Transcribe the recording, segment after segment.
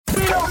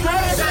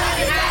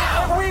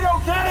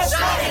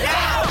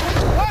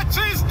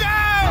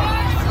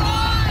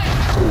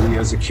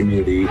as a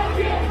community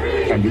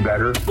can do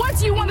better. What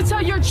do you want to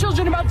tell your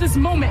children about this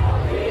moment?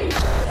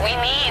 We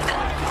need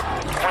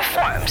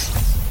reforms.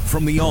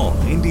 From the All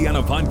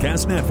Indiana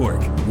Podcast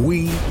Network,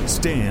 we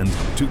stand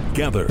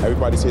together.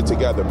 Everybody's here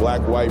together,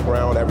 black, white,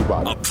 brown,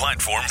 everybody. A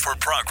platform for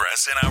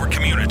progress in our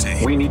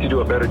community. We need to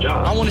do a better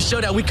job. I want to show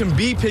that we can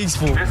be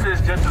peaceful. This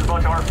is just as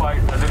much our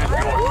fight as it is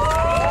yours.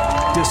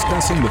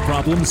 Discussing the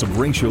problems of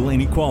racial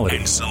inequality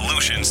and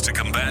solutions to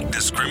combat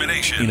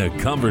discrimination in a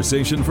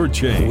conversation for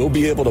change. We'll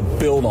be able to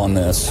build on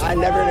this. I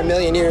never in a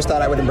million years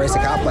thought I would embrace a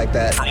cop like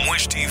that. From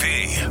Wish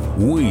TV,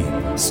 we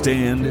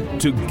stand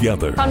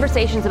together.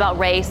 Conversations about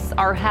race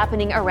are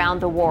happening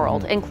around the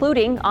world,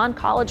 including on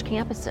college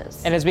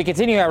campuses. And as we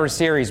continue our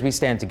series, We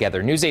Stand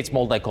Together, News 8's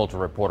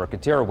multicultural reporter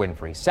Katira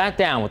Winfrey sat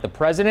down with the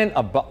president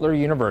of Butler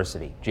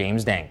University,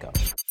 James Danko.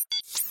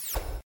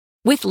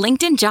 With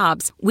LinkedIn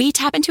Jobs, we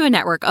tap into a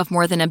network of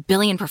more than 1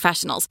 billion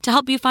professionals to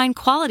help you find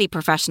quality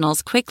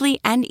professionals quickly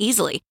and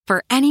easily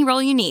for any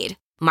role you need.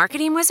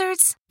 Marketing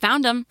wizards?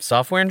 Found them.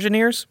 Software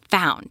engineers?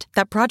 Found.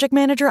 That project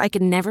manager I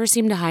could never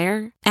seem to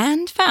hire?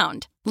 And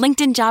found.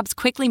 LinkedIn Jobs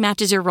quickly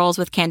matches your roles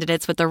with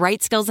candidates with the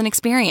right skills and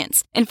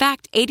experience. In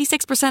fact,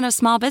 86% of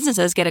small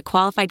businesses get a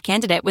qualified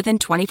candidate within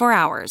 24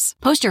 hours.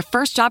 Post your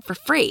first job for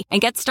free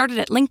and get started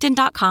at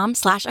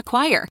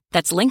linkedin.com/acquire.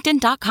 That's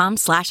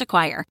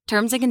linkedin.com/acquire.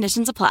 Terms and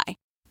conditions apply.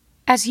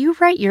 As you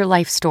write your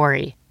life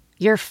story,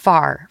 you're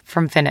far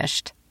from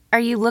finished.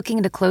 Are you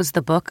looking to close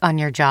the book on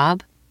your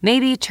job?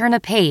 Maybe turn a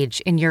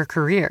page in your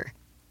career.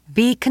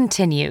 Be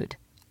continued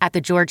at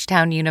the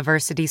Georgetown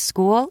University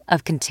School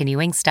of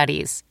Continuing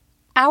Studies.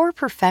 Our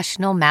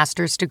professional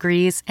master's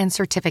degrees and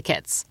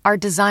certificates are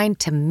designed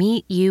to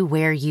meet you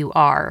where you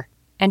are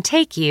and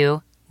take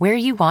you where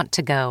you want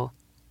to go.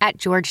 At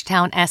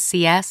Georgetown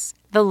SCS,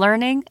 the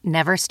learning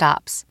never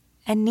stops,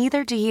 and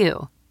neither do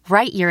you.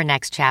 Write your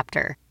next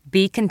chapter.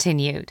 Be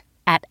continued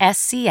at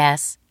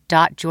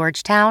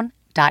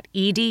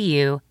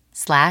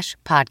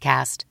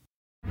scs.georgetown.edu/podcast.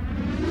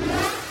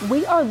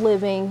 We are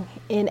living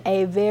in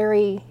a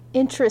very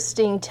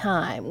interesting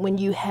time. When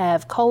you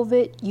have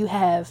COVID, you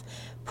have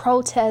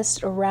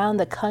protests around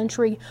the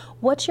country.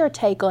 What's your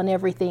take on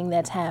everything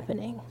that's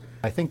happening?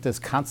 I think this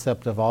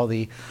concept of all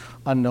the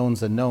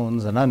unknowns and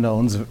knowns and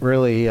unknowns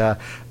really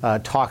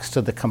talks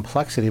to the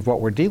complexity of what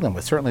we're dealing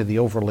with. Certainly the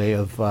overlay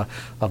of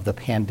the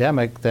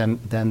pandemic,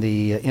 then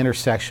the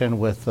intersection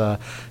with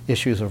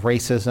issues of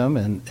racism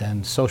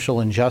and social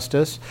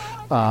injustice,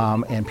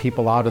 and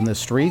people out in the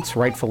streets,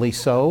 rightfully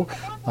so,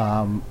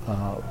 kind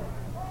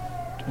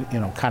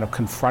of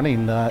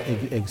confronting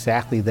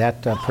exactly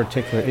that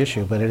particular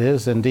issue. But it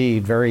is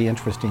indeed very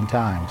interesting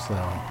times.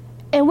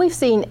 And we've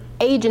seen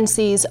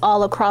agencies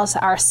all across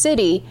our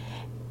city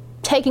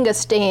taking a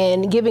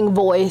stand, giving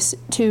voice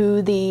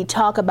to the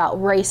talk about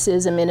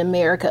racism in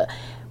America.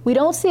 We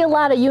don't see a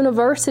lot of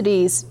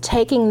universities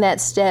taking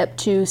that step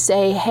to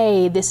say,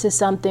 hey, this is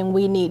something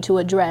we need to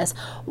address.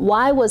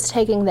 Why was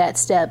taking that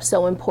step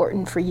so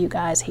important for you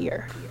guys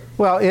here?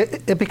 Well,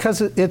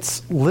 because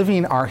it's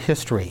living our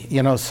history.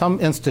 You know,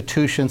 some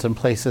institutions and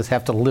places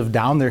have to live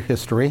down their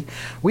history.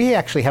 We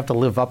actually have to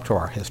live up to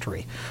our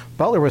history.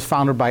 Butler was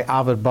founded by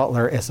Ovid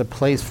Butler as a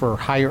place for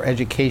higher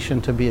education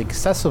to be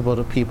accessible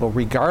to people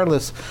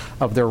regardless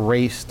of their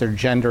race, their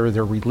gender,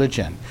 their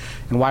religion.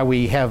 And why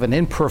we have an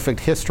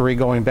imperfect history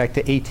going back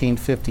to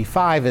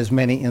 1855, as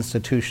many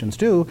institutions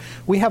do,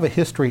 we have a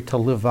history to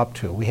live up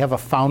to. We have a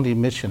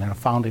founding mission and a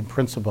founding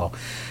principle.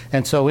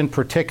 And so in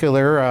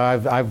particular,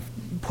 I've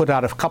put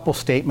out a couple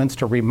statements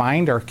to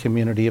remind our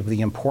community of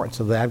the importance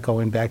of that,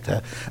 going back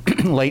to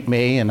late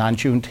May and on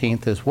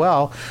Juneteenth as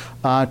well,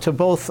 to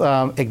both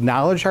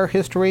acknowledge our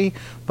history,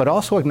 but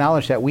also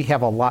acknowledge that we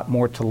have a lot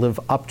more to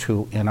live up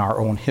to in our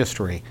own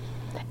history.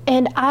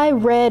 And I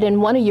read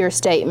in one of your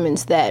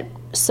statements that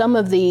some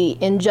of the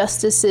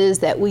injustices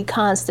that we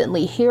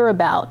constantly hear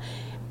about,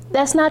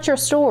 that's not your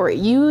story.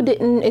 You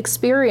didn't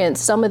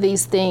experience some of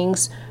these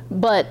things,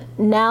 but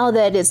now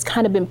that it's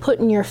kind of been put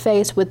in your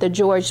face with the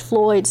George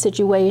Floyd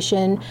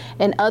situation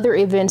and other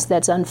events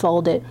that's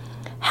unfolded,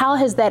 how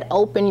has that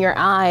opened your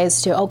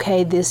eyes to,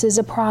 okay, this is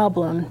a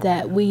problem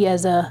that we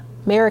as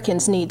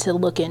Americans need to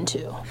look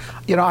into?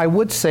 You know, I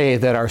would say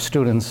that our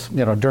students,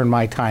 during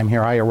my time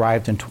here, I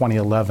arrived in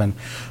 2011,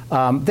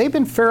 they've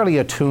been fairly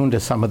attuned to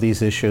some of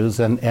these issues,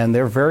 and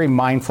they're very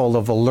mindful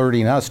of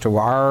alerting us to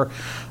our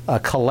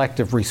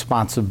collective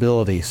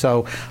responsibility.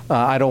 So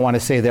I don't want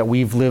to say that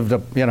we've lived,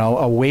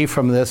 away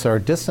from this or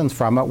distance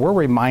from it. We're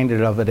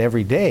reminded of it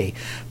every day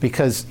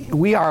because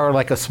we are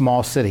like a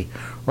small city,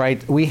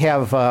 right? We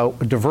have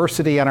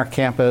diversity on our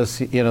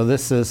campus.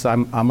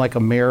 I'm like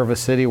a mayor of a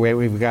city where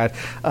we've got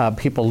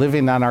people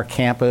living on our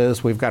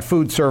campus. We've got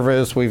food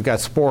service. We've got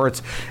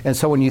sports. And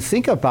so when you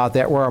think about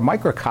that, we're a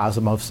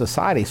microcosm of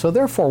society. So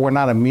therefore, we're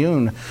not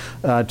immune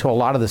to a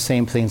lot of the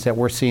same things that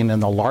we're seeing in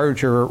the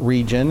larger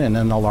region and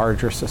in the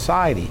larger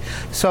society.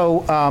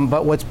 So,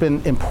 but what's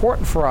been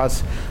important for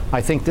us, I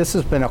think this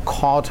has been a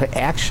call to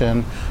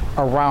action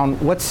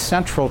around what's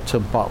central to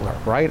Butler,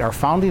 right? Our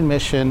founding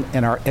mission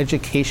and our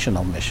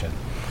educational mission.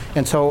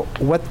 And so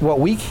what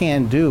we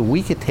can do,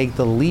 we could take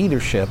the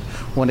leadership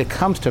when it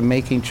comes to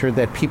making sure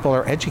that people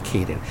are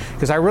educated.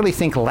 Because I really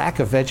think lack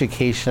of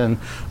education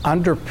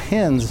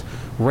underpins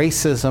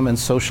racism and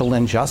social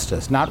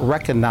injustice, not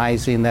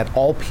recognizing that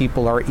all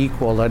people are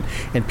equal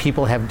and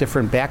people have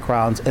different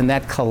backgrounds, and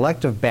that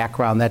collective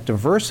background, that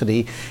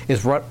diversity,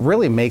 is what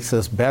really makes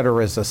us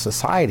better as a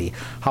society.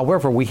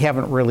 However, we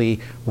haven't really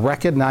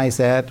recognized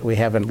that, we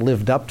haven't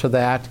lived up to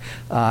that,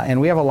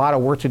 and we have a lot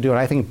of work to do, and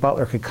I think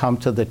Butler could come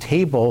to the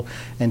table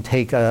and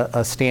take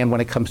a stand when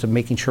it comes to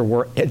making sure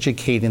we're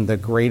educating the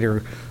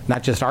greater,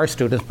 not just our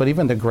students, but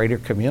even the greater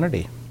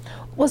community.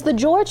 Was the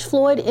George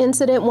Floyd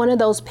incident one of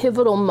those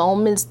pivotal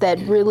moments that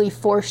really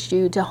forced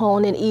you to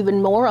hone in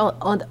even more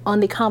on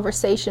the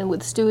conversation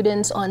with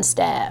students, on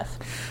staff?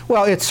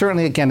 Well, it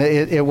certainly, again,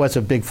 it was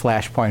a big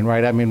flashpoint,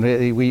 right? I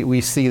mean,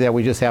 we see that.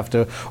 We just have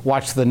to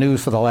watch the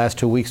news for the last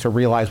 2 weeks to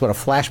realize what a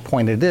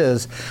flashpoint it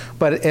is.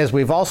 But as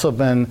we've also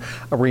been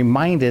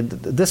reminded,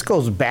 this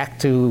goes back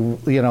to,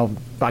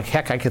 like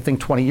heck, I could think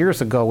 20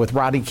 years ago with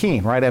Rodney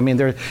King, right? I mean,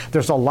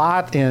 there's a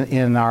lot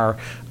in our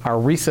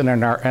recent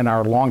and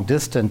our long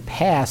distant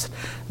past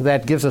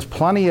that gives us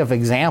plenty of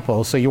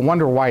examples. So you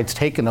wonder why it's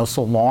taken us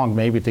so long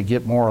maybe to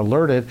get more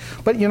alerted.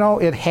 But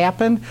it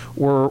happened.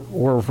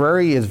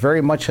 It's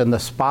very much in the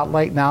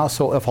spotlight now.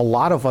 So if a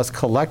lot of us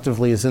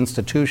collectively as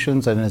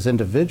institutions and as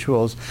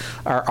individuals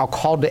are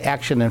called to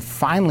action and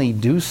finally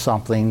do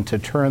something to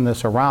turn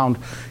this around,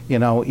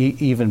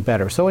 even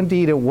better. So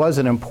indeed, it was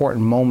an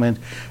important moment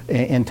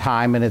in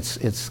time, and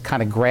it's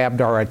kind of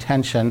grabbed our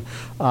attention.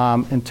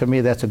 And to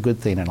me, that's a good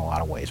thing in a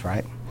lot of ways,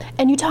 right?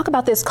 And you talk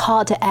about this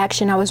call to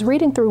action. I was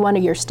reading through one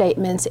of your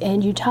statements,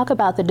 and you talk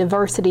about the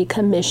Diversity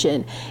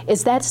Commission.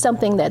 Is that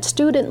something that's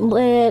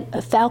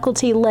student-led,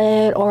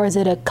 faculty-led, or is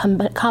it a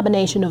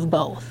combination of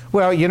both?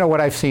 Well, what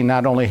I've seen,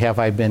 not only have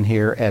I been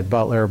here at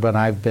Butler, but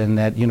I've been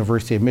at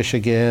University of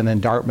Michigan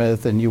and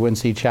Dartmouth and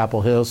UNC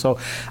Chapel Hill. So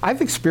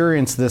I've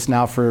experienced this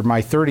now for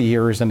my 30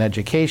 years in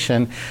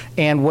education.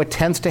 And what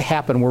tends to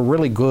happen, we're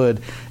really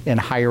good in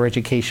higher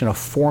education of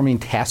forming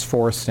task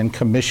force and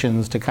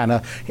commissions to kind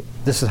of,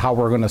 this is how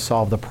we're going to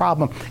solve the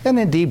problem. And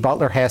indeed,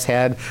 Butler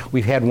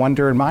we've had one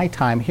during my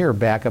time here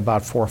back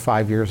about 4 or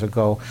 5 years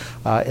ago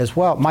as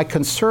well. My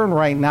concern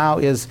right now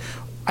is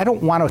I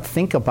don't want to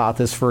think about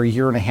this for a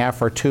year and a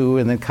half or two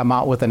and then come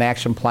out with an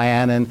action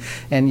plan,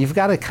 and you've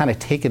got to kind of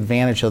take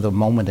advantage of the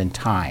moment in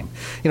time.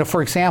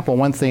 For example,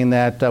 one thing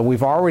that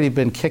we've already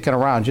been kicking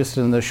around just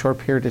in the short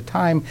period of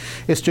time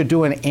is to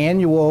do an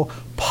annual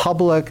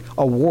public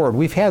award.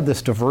 We've had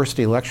this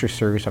diversity lecture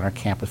series on our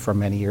campus for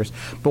many years,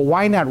 but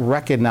why not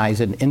recognize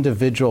an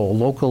individual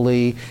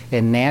locally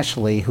and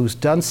nationally who's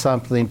done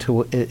something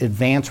to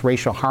advance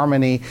racial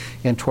harmony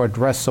and to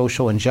address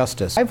social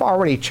injustice? I've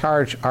already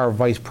charged our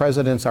vice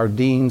presidents, our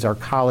deans, our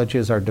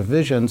colleges, our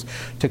divisions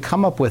to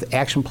come up with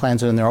action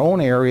plans in their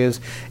own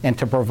areas and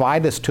to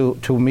provide this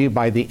to me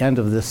by the end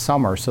of this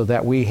summer so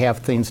that we have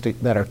things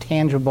that are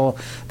tangible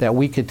that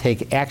we could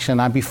take action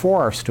on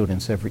before our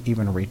students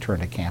even return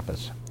to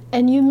campus.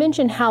 And you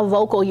mentioned how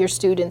vocal your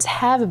students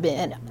have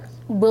been.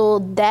 Will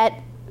that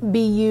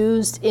be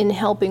used in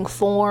helping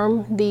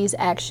form this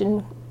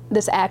action?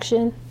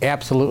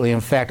 Absolutely.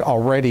 In fact,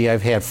 already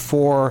I've had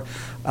 4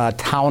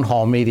 town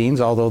hall meetings,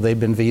 although they've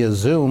been via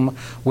Zoom,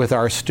 with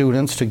our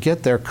students to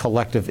get their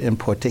collective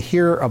input, to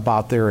hear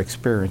about their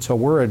experience. So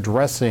we're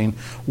addressing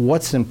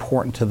what's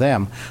important to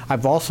them.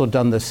 I've also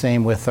done the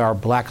same with our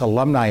Black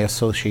Alumni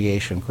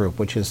Association group,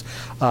 which has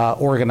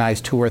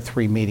organized 2 or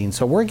 3 meetings.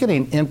 So we're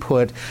getting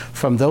input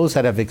from those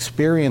that have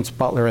experienced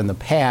Butler in the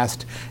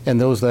past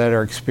and those that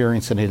are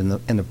experiencing it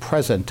in the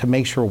present to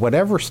make sure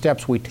whatever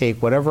steps we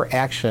take, whatever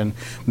action,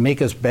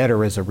 make us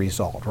better as a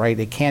result, right?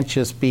 It can't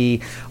just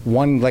be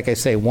one, like I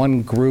say,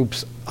 one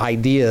group's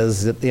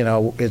ideas.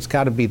 It's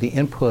got to be the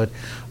input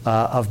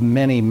of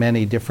many,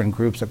 many different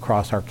groups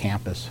across our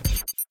campus.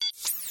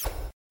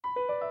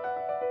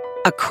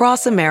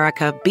 Across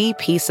America,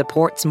 BP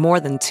supports more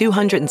than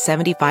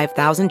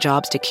 275,000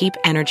 jobs to keep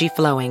energy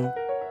flowing.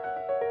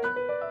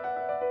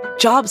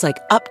 Jobs like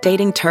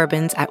updating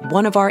turbines at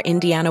one of our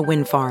Indiana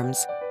wind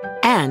farms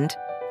and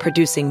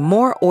producing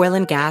more oil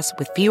and gas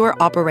with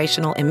fewer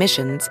operational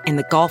emissions in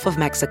the Gulf of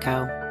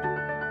Mexico.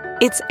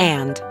 It's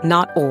and,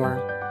 not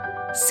or.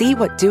 See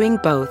what doing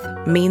both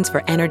means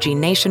for energy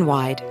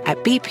nationwide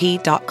at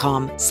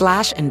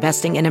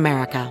bp.com/investing in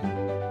America.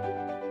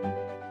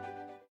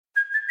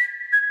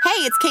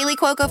 Hey, it's Kaylee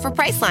Cuoco for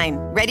Priceline.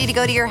 Ready to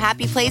go to your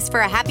happy place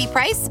for a happy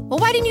price? Well,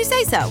 why didn't you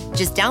say so?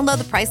 Just download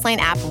the Priceline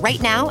app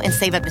right now and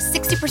save up to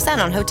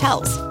 60% on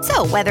hotels.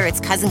 So whether it's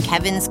Cousin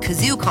Kevin's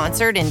Kazoo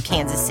Concert in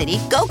Kansas City,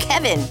 go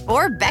Kevin,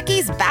 or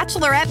Becky's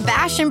Bachelorette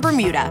Bash in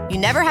Bermuda, you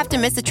never have to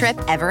miss a trip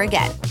ever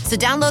again. So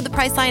download the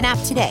Priceline app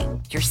today.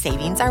 Your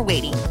savings are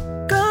waiting.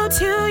 Go to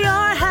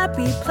your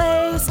happy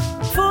place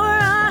for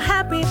a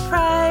happy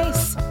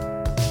price.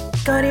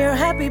 Go to your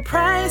happy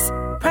price,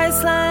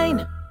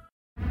 Priceline.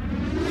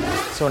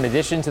 So in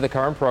addition to the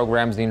current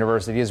programs the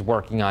university is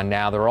working on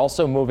now, they're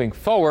also moving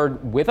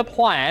forward with a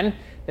plan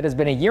that has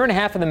been a year and a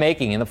half in the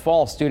making. In the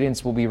fall,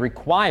 students will be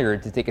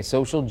required to take a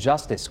social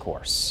justice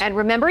course. And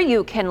remember,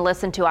 you can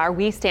listen to our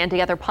We Stand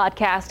Together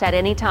podcast at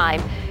any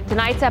time.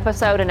 Tonight's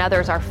episode and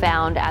others are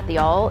found at the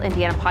All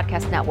Indiana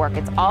Podcast Network.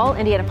 It's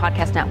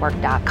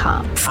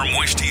allindianapodcastnetwork.com. From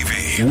Wish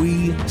TV,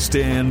 we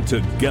stand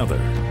together.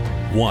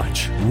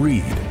 Watch,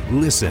 read,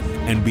 listen,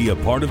 and be a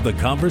part of the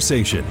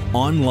conversation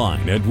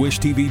online at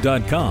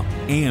wishtv.com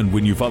and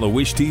when you follow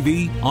Wish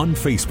TV on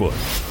Facebook.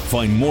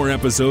 Find more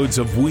episodes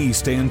of We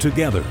Stand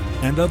Together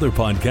and other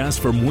podcasts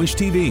from Wish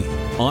TV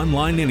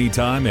online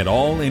anytime at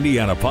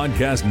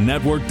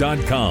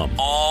allindianapodcastnetwork.com.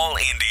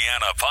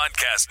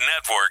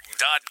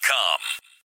 allindianapodcastnetwork.com.